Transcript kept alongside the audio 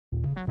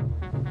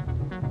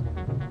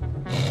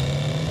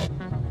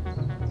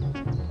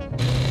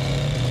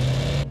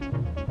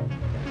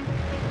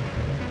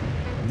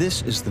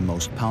This is the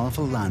most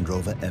powerful Land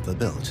Rover ever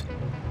built,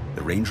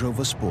 the Range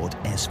Rover Sport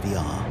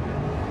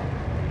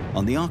SVR.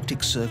 On the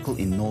Arctic Circle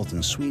in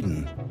northern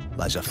Sweden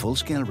lies a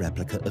full-scale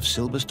replica of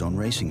Silverstone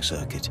racing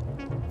circuit,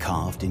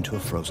 carved into a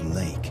frozen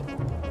lake.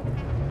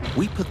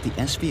 We put the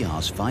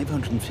SVR's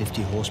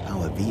 550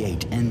 horsepower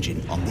V8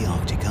 engine on the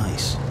Arctic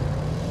ice.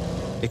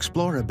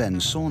 Explorer Ben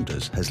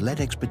Saunders has led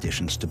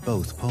expeditions to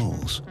both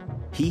poles.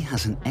 He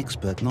has an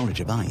expert knowledge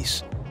of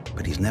ice,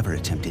 but he's never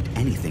attempted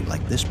anything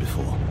like this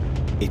before.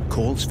 It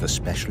calls for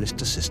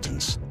specialist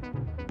assistance.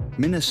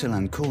 Minna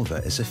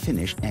Sillankorva is a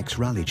Finnish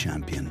ex-rally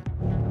champion.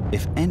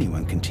 If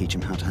anyone can teach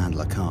him how to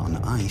handle a car on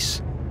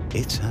ice,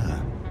 it's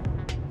her.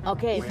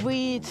 Okay, if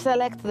we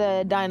select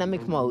the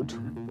dynamic mode,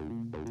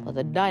 or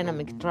the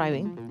dynamic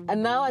driving,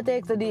 and now I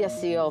take the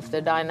DSC off,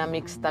 the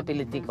dynamic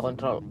stability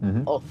control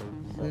off.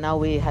 And now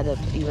we had an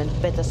even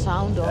better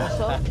sound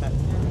also.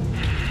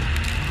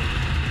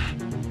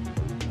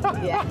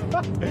 Yeah.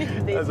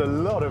 There's a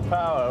lot of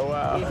power,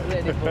 wow.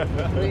 Incredible,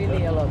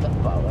 really a lot of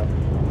power.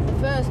 The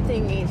first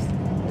thing is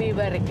be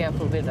very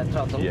careful with the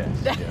throttle. Yes,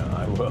 yeah,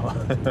 I will.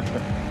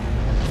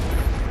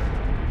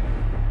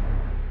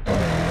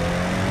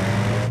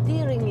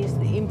 Steering is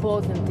the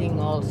important thing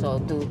also,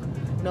 to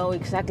know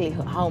exactly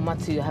how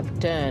much you have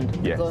turned.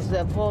 Yes. Because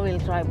the four-wheel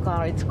drive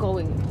car, it's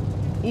going,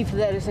 if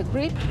there is a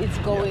grip, it's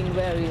going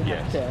where you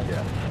have turned.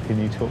 Yeah. Can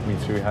you talk me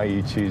through how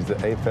you choose the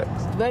apex?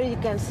 Where you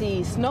can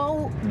see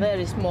snow, there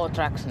is more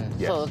traction.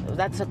 Yes. So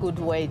that's a good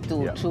way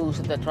to choose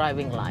the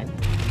driving line.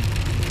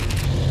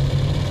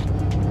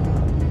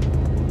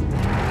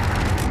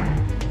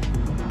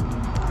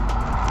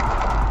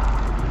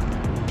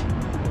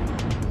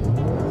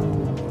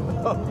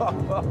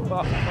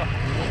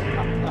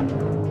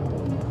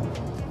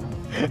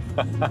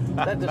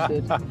 That was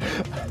good.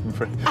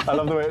 I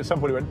love the way at some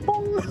point it went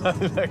boom.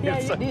 Yeah,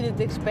 you didn't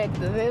expect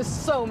that. There's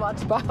so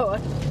much power.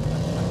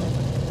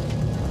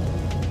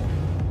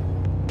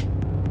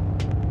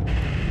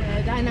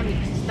 The dynamic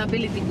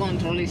stability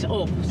control is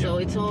off, so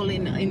it's all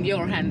in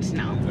your hands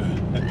now.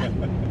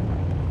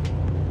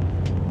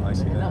 I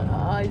see that.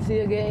 I see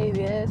again,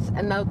 yes.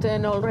 And now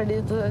turn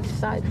already to the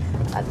side.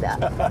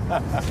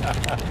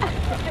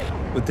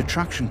 With the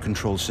traction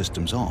control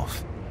systems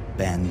off,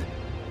 Ben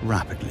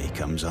rapidly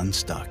comes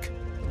unstuck.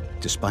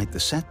 Despite the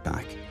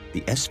setback, the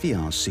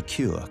SVR's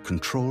secure,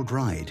 controlled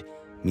ride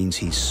means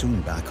he's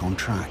soon back on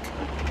track.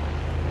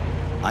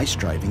 Ice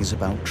driving is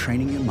about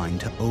training your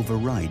mind to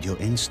override your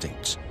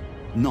instincts,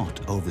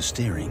 not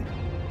oversteering,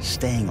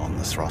 staying on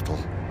the throttle,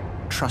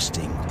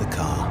 trusting the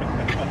car.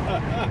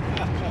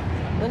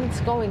 When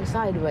it's going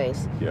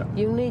sideways,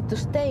 you need to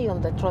stay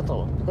on the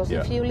throttle, because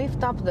if you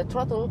lift up the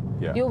throttle,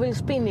 you will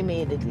spin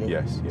immediately.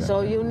 Yes,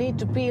 so you need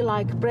to be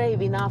like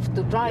brave enough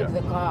to drive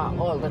the car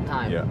all the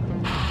time.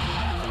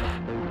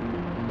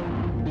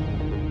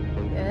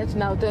 Yes,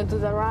 now turn to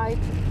the right,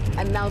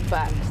 and now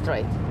back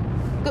straight.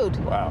 Good.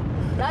 Wow.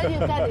 Now you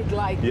get it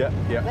like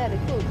very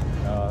good.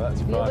 Oh,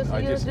 that's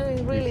fun. You're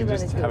doing really you can very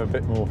just good. have a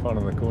bit more fun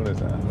on the corners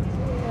now.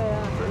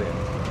 That's brilliant.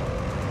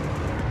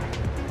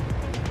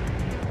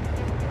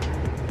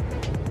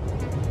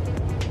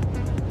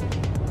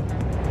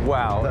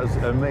 Wow, that was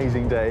an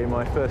amazing day.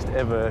 My first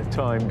ever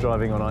time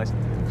driving on ice.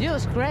 It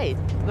was great.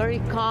 Very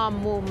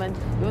calm movement.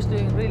 He was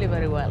doing really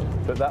very well.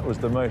 But that was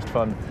the most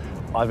fun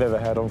I've ever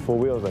had on four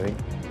wheels, I think.